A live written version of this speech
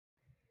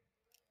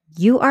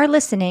You are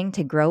listening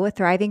to Grow a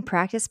Thriving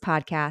Practice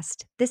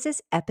podcast. This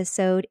is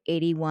episode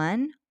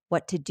 81,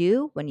 What to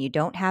Do When You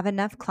Don't Have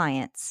Enough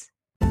Clients.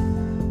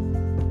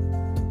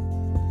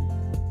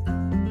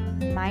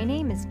 My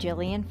name is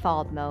Jillian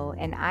Faldmo,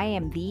 and I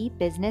am the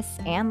business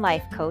and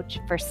life coach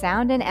for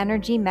sound and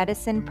energy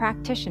medicine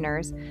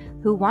practitioners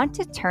who want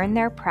to turn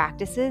their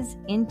practices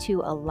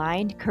into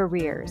aligned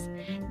careers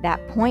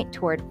that point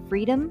toward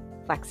freedom,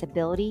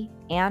 flexibility,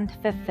 and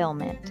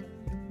fulfillment.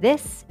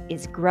 This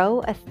is Grow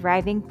a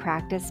Thriving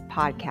Practice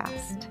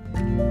podcast.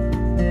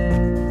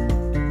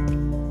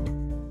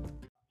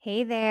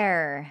 Hey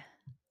there.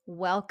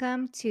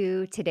 Welcome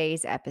to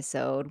today's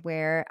episode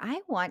where I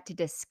want to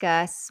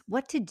discuss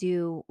what to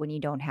do when you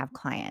don't have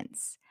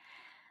clients.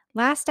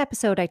 Last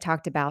episode, I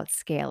talked about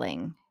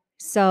scaling.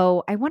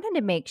 So I wanted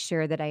to make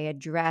sure that I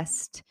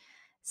addressed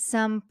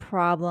some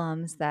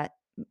problems that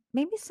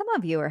maybe some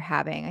of you are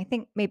having. I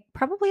think maybe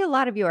probably a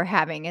lot of you are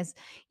having is,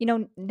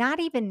 you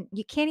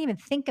can't even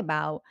think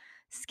about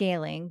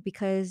scaling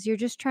because you're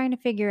just trying to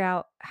figure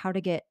out how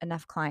to get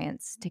enough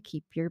clients to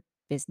keep your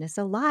business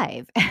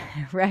alive,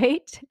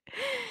 right?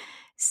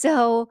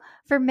 So,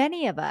 for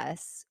many of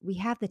us, we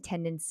have the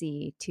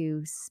tendency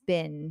to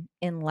spin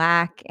in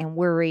lack and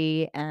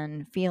worry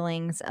and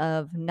feelings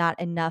of not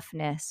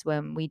enoughness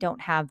when we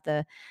don't have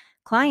the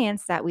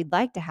clients that we'd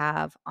like to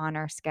have on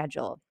our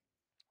schedule.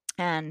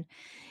 And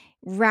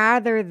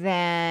rather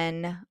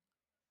than,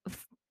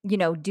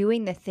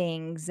 doing the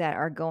things that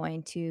are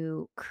going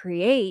to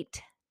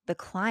create the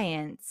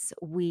clients,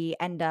 we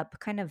end up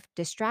kind of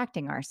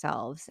distracting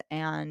ourselves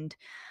and,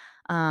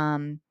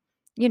 um,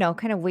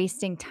 kind of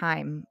wasting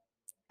time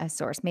a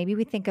source. Maybe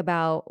we think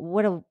about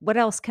what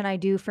else can I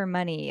do for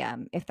money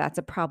if that's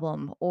a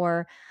problem,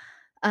 or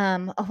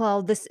oh,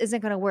 well, this isn't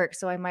going to work,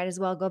 so I might as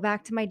well go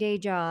back to my day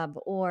job,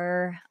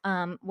 or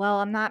well,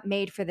 I'm not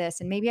made for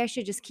this, and maybe I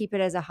should just keep it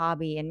as a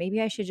hobby, and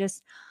maybe I should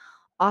just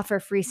offer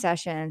free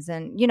sessions,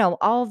 and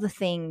all the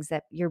things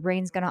that your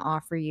brain's going to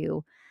offer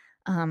you.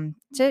 I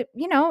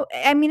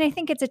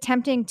think it's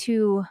attempting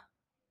to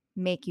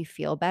make you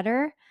feel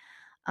better,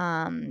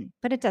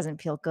 but it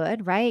doesn't feel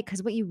good, right?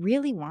 Because what you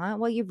really want,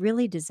 what you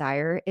really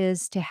desire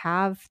is to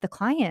have the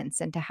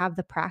clients and to have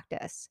the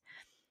practice.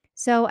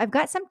 So I've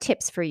got some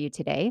tips for you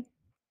today.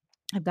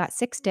 I've got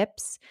 6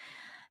 tips.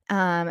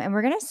 And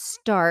we're going to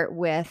start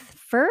with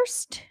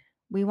first,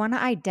 we want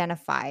to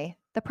identify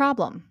the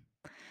problem.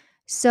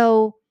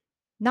 So,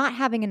 not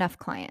having enough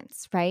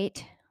clients,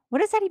 right? What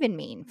does that even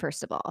mean,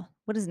 first of all?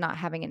 What does not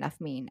having enough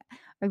mean?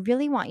 I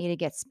really want you to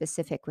get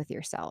specific with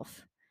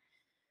yourself.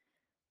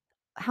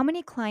 How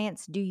many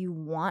clients do you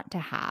want to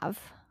have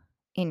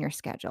in your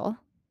schedule?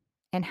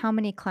 And how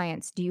many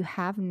clients do you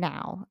have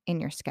now in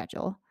your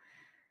schedule?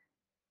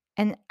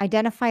 And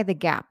identify the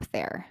gap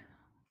there.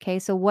 Okay,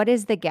 so what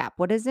is the gap?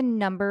 What is the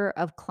number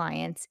of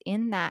clients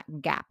in that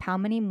gap? How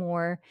many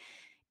more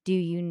do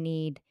you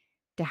need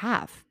to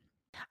have?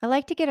 I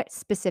like to get it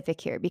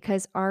specific here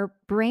because our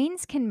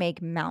brains can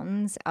make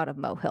mountains out of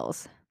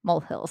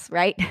molehills,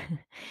 right?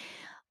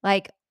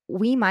 Like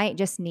we might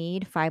just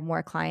need 5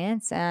 more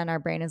clients, and our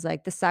brain is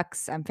like, this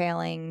sucks. I'm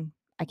failing.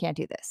 I can't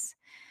do this.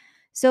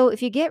 So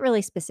if you get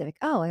really specific,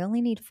 oh, I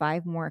only need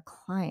 5 more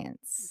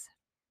clients,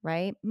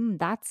 right?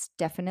 That's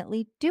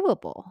definitely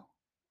doable.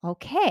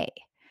 Okay.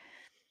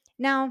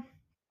 Now,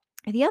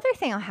 the other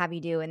thing I'll have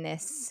you do in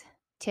this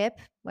tip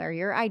where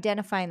you're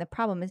identifying the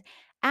problem is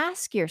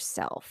ask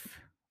yourself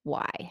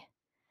why.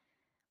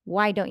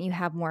 Why don't you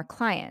have more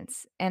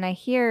clients? And I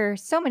hear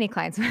so many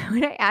clients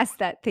when I ask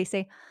that, they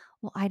say,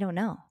 well, I don't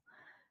know.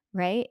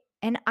 Right.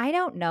 And I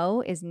don't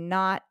know is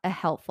not a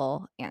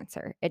helpful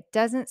answer. It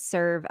doesn't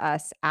serve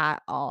us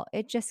at all.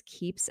 It just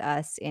keeps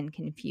us in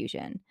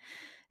confusion.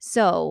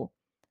 So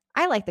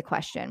I like the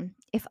question,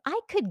 if I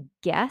could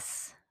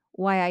guess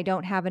why I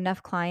don't have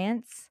enough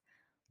clients,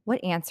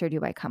 what answer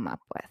do I come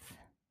up with?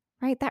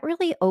 Right? That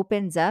really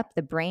opens up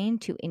the brain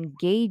to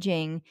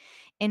engaging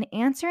in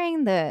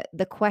answering the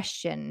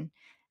question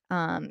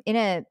in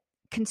a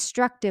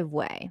constructive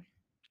way.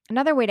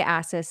 Another way to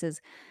ask this is,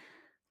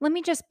 let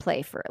me just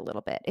play for a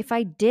little bit. If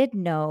I did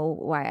know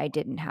why I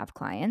didn't have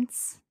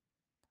clients,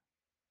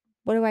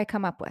 what do I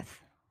come up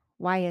with?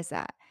 Why is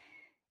that?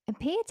 And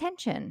pay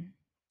attention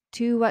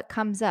to what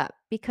comes up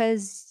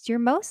because you're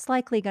most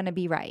likely going to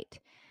be right.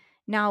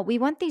 Now, we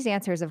want these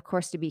answers, of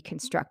course, to be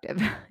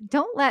constructive.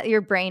 Don't let your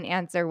brain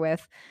answer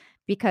with,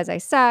 because I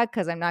suck,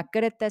 because I'm not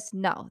good at this.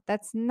 No,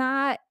 that's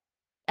not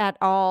at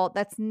all.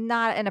 That's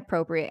not an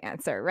appropriate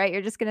answer, right?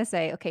 You're just going to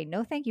say, okay,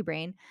 no, thank you,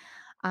 brain.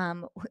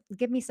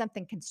 Give me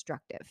something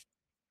constructive.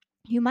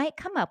 You might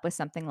come up with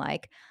something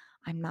like,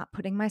 I'm not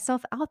putting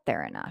myself out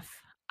there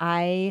enough.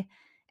 I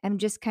am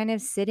just kind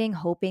of sitting,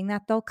 hoping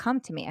that they'll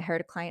come to me. I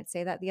heard a client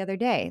say that the other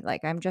day,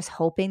 like, I'm just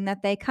hoping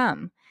that they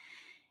come.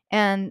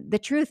 And the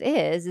truth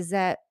is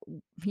that,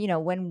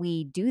 when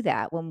we do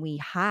that, when we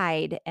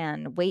hide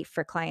and wait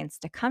for clients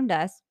to come to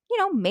us,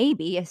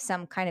 maybe if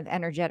some kind of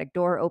energetic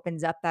door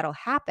opens up, that'll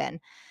happen.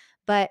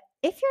 But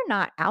if you're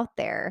not out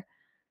there,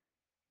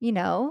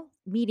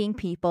 meeting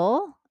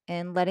people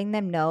and letting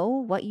them know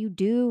what you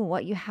do,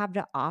 what you have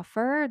to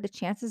offer, the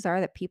chances are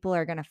that people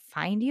are going to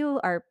find you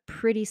are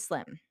pretty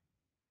slim.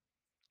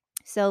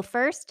 So,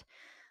 first,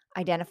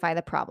 identify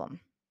the problem.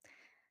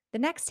 The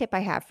next tip I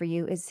have for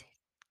you is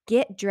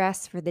get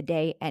dressed for the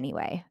day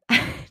anyway.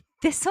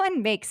 This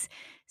one makes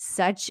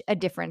such a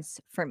difference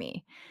for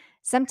me.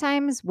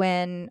 Sometimes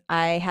when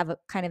I have a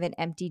kind of an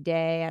empty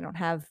day, I don't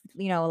have,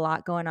 a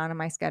lot going on in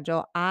my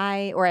schedule,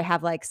 I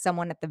have like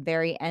someone at the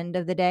very end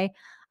of the day,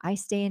 I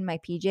stay in my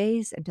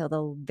PJs until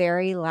the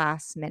very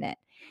last minute.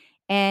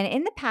 And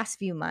in the past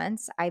few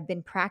months, I've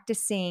been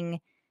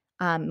practicing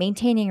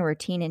maintaining a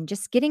routine and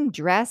just getting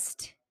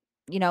dressed,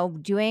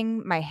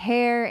 doing my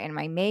hair and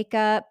my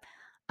makeup,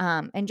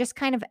 and just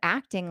kind of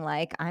acting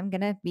like I'm going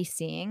to be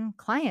seeing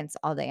clients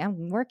all day.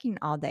 I'm working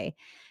all day.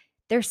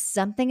 There's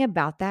something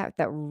about that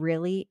that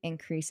really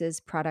increases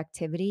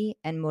productivity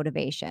and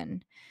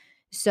motivation.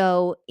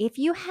 So if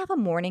you have a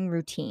morning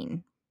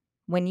routine,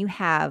 when you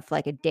have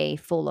like a day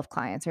full of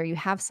clients or you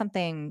have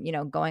something,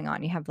 going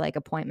on, you have like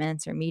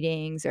appointments or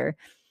meetings or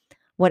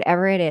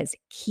whatever it is,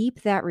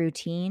 keep that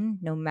routine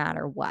no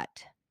matter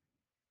what.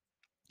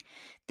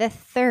 The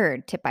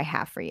third tip I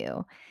have for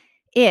you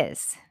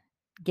is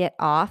get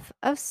off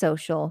of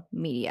social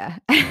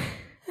media.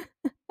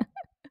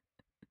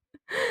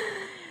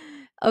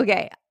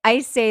 Okay, I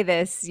say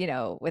this,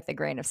 with a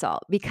grain of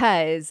salt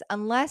because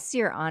unless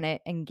you're on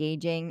it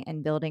engaging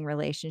and building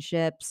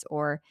relationships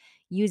or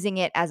using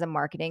it as a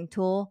marketing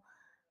tool,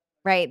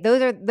 right?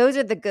 Those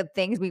are the good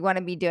things we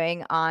wanna be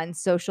doing on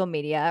social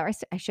media, or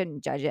I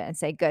shouldn't judge it and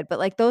say good, but,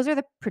 like, those are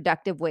the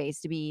productive ways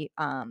to be,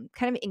 kind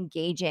of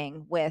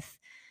engaging with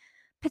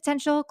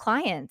potential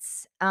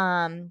clients,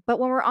 but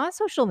when we're on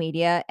social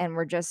media and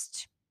we're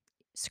just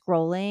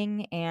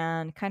scrolling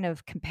and kind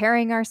of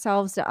comparing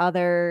ourselves to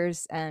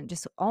others and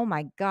just, oh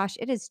my gosh,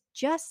 it is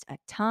just a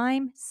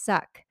time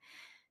suck.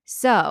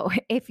 So,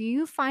 if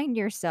you find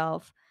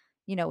yourself,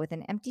 with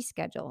an empty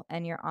schedule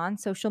and you're on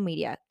social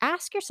media,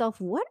 ask yourself,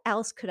 what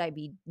else could I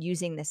be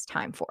using this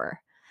time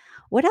for?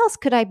 What else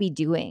could I be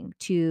doing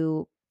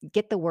to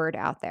get the word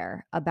out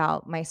there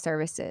about my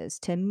services,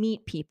 to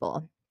meet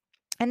people?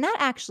 And that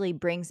actually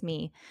brings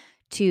me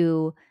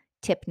to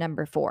tip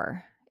number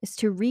 4 is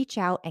to reach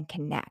out and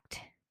connect.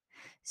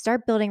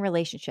 Start building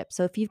relationships.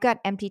 So if you've got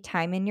empty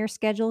time in your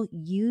schedule,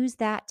 use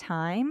that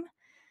time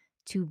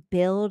to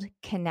build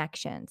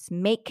connections,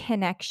 make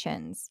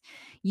connections.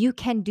 You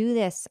can do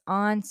this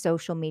on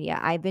social media.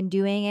 I've been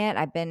doing it.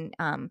 I've been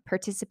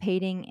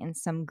participating in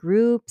some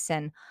groups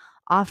and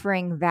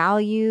offering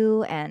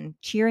value and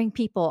cheering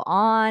people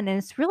on. And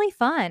it's really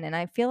fun. And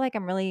I feel like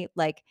I'm really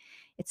like,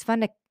 it's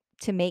fun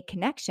to make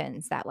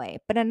connections that way.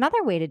 But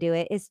another way to do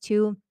it is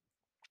to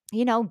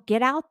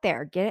get out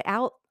there, get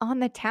out on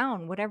the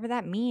town, whatever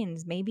that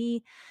means.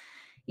 Maybe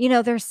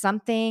there's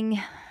something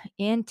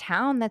in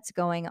town that's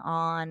going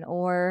on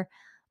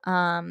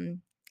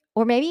um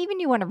or maybe even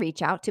you want to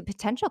reach out to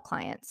potential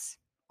clients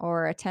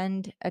or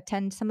attend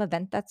some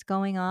event that's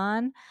going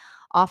on,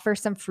 offer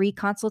some free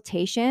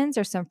consultations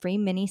or some free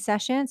mini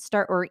sessions,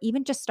 start or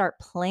even just start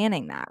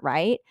planning that,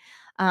 right?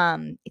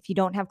 If you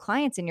don't have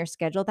clients in your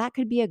schedule, that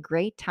could be a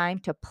great time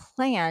to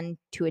plan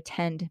to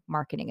attend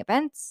marketing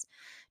events,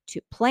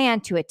 to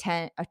plan to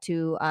attend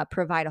to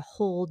provide a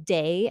whole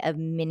day of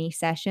mini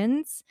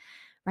sessions,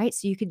 right?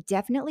 So you could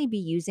definitely be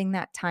using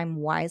that time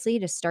wisely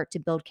to start to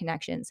build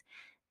connections.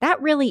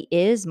 That really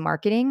is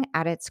marketing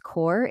at its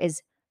core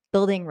is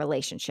building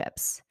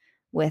relationships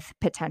with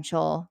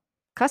potential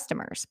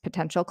customers,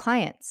 potential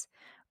clients,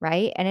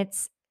 right? And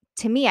it's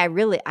to me,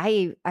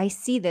 I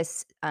see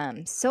this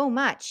so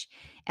much.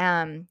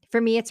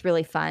 For me, it's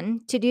really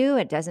fun to do.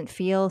 It doesn't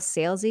feel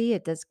salesy.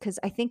 It does because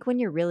I think when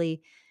you're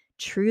really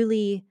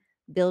truly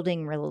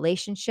building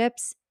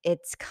relationships,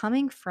 it's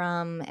coming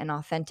from an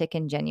authentic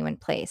and genuine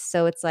place.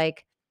 So it's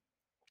like,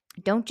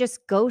 don't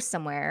just go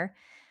somewhere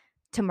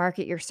to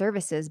market your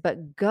services,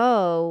 but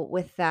go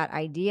with that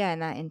idea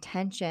and that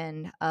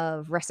intention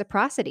of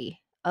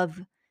reciprocity,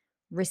 of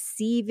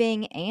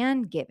receiving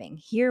and giving.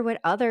 Hear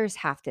what others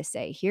have to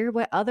say, hear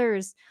what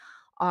others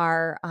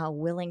are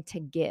willing to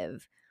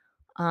give,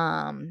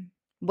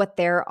 what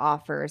their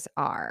offers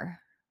are,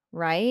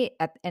 right?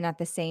 And at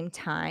the same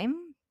time,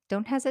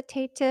 don't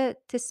hesitate to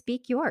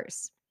speak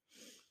yours.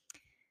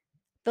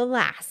 The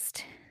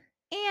last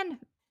and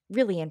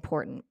really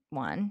important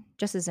one,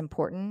 just as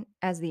important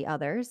as the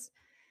others,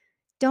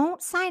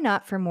 don't sign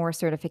up for more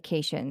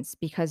certifications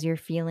because you're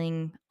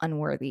feeling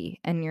unworthy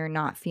and you're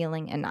not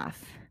feeling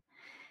enough.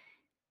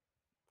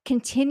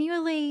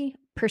 Continually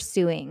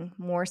pursuing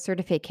more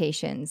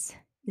certifications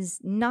is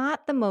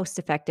not the most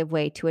effective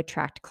way to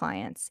attract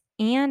clients,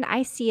 and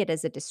I see it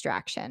as a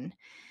distraction.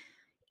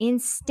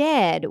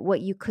 Instead,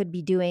 what you could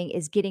be doing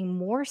is getting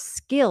more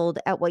skilled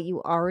at what you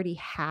already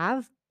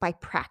have by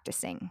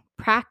practicing.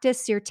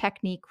 Practice your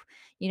technique,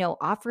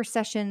 offer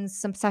sessions,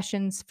 some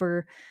sessions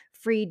for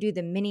free, do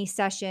the mini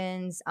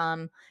sessions,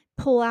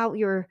 pull out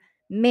your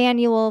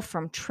manual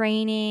from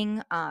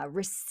training,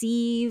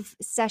 receive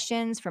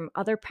sessions from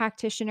other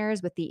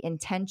practitioners with the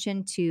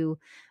intention to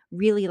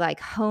really like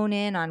hone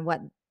in on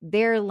what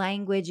their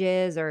language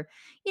is, or,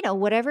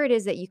 whatever it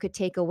is that you could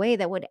take away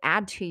that would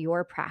add to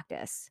your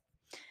practice.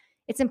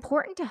 It's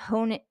important to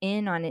hone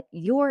in on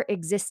your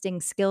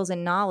existing skills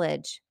and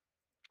knowledge,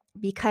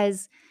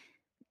 because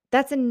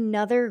that's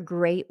another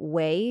great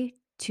way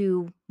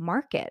to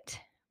market,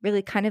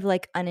 really kind of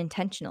like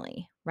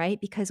unintentionally, right?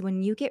 Because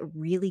when you get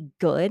really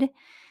good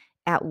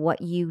at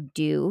what you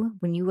do,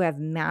 when you have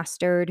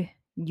mastered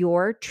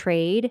your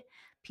trade,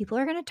 people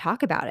are going to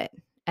talk about it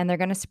and they're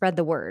going to spread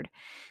the word.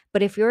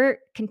 But if you're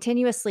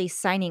continuously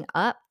signing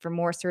up for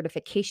more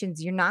certifications,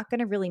 you're not going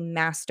to really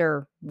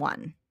master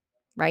one,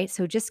 right?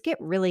 So just get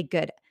really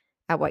good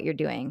at what you're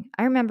doing.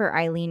 I remember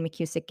Eileen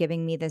McCusick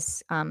giving me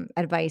this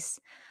advice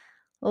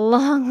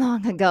long,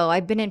 long ago.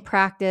 I've been in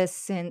practice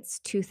since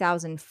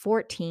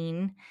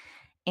 2014.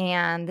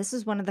 And this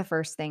is one of the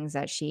first things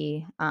that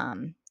she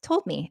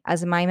told me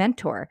as my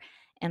mentor.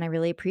 And I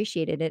really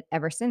appreciated it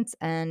ever since.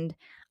 And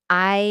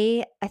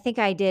I think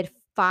I did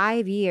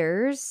 5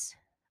 years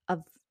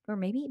of, or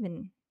maybe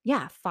even,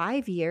 yeah,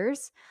 5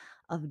 years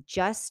of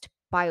just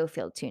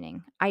biofield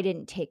tuning. I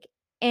didn't take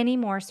any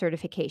more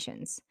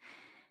certifications.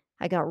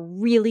 I got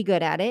really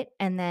good at it.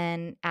 And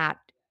then at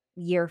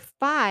year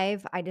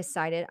 5, I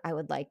decided I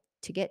would like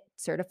to get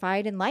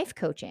certified in life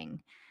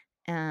coaching.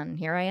 And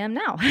here I am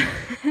now.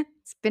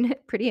 It's been a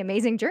pretty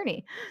amazing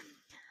journey.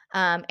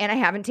 And I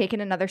haven't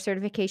taken another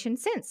certification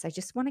since. I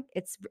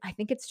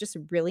think it's just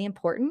really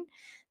important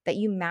that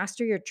you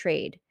master your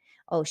trade.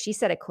 Oh, she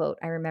said a quote.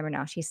 I remember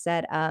now. She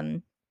said,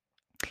 a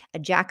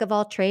jack of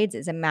all trades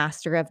is a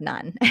master of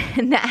none.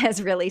 And that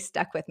has really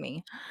stuck with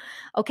me.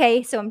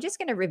 Okay, so I'm just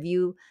going to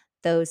review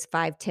those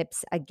 5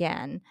 tips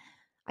again.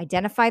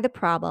 Identify the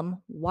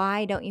problem.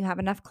 Why don't you have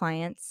enough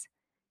clients?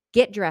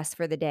 Get dressed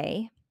for the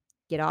day.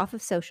 Get off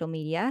of social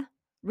media.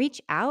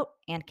 Reach out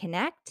and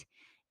connect.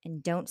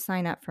 And don't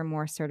sign up for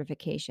more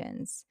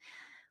certifications.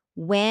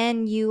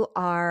 When you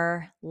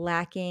are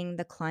lacking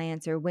the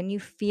clients, or when you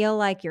feel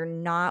like you're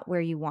not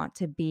where you want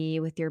to be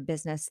with your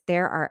business,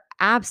 there are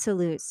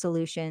absolute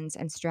solutions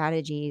and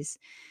strategies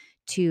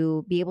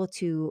to be able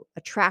to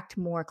attract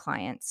more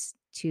clients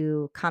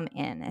to come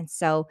in. And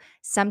so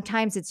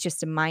sometimes it's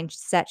just a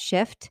mindset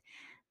shift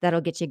that'll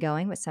get you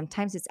going, but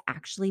sometimes it's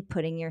actually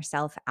putting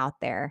yourself out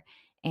there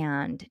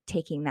and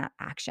taking that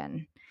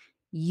action.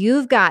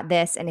 You've got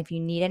this. And if you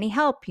need any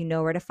help, you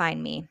know where to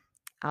find me.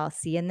 I'll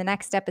see you in the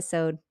next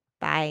episode.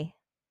 Bye.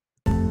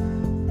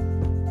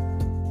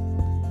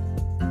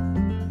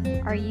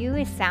 Are you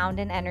a sound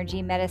and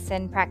energy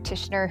medicine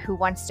practitioner who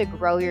wants to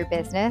grow your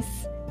business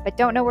but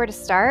don't know where to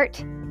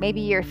start?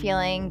 Maybe you're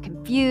feeling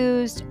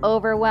confused,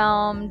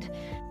 overwhelmed.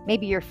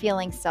 Maybe you're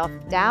feeling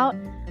self-doubt.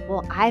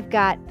 Well, I've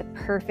got the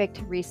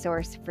perfect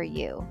resource for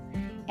you,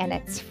 and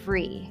it's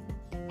free.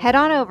 Head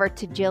on over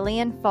to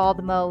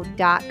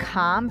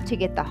JillianFaldmo.com to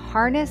get the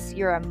Harness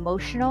Your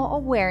Emotional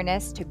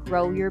Awareness to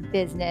Grow Your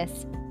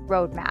Business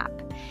roadmap.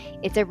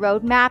 It's a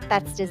roadmap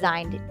that's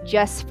designed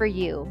just for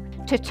you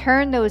to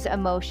turn those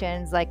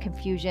emotions like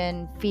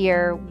confusion,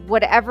 fear,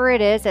 whatever it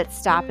is that's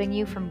stopping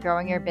you from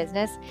growing your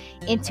business,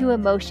 into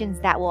emotions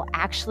that will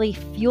actually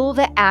fuel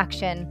the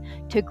action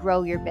to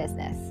grow your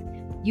business.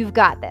 You've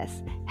got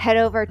this. Head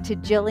over to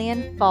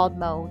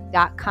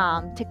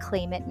JillianFaldmo.com to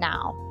claim it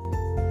now.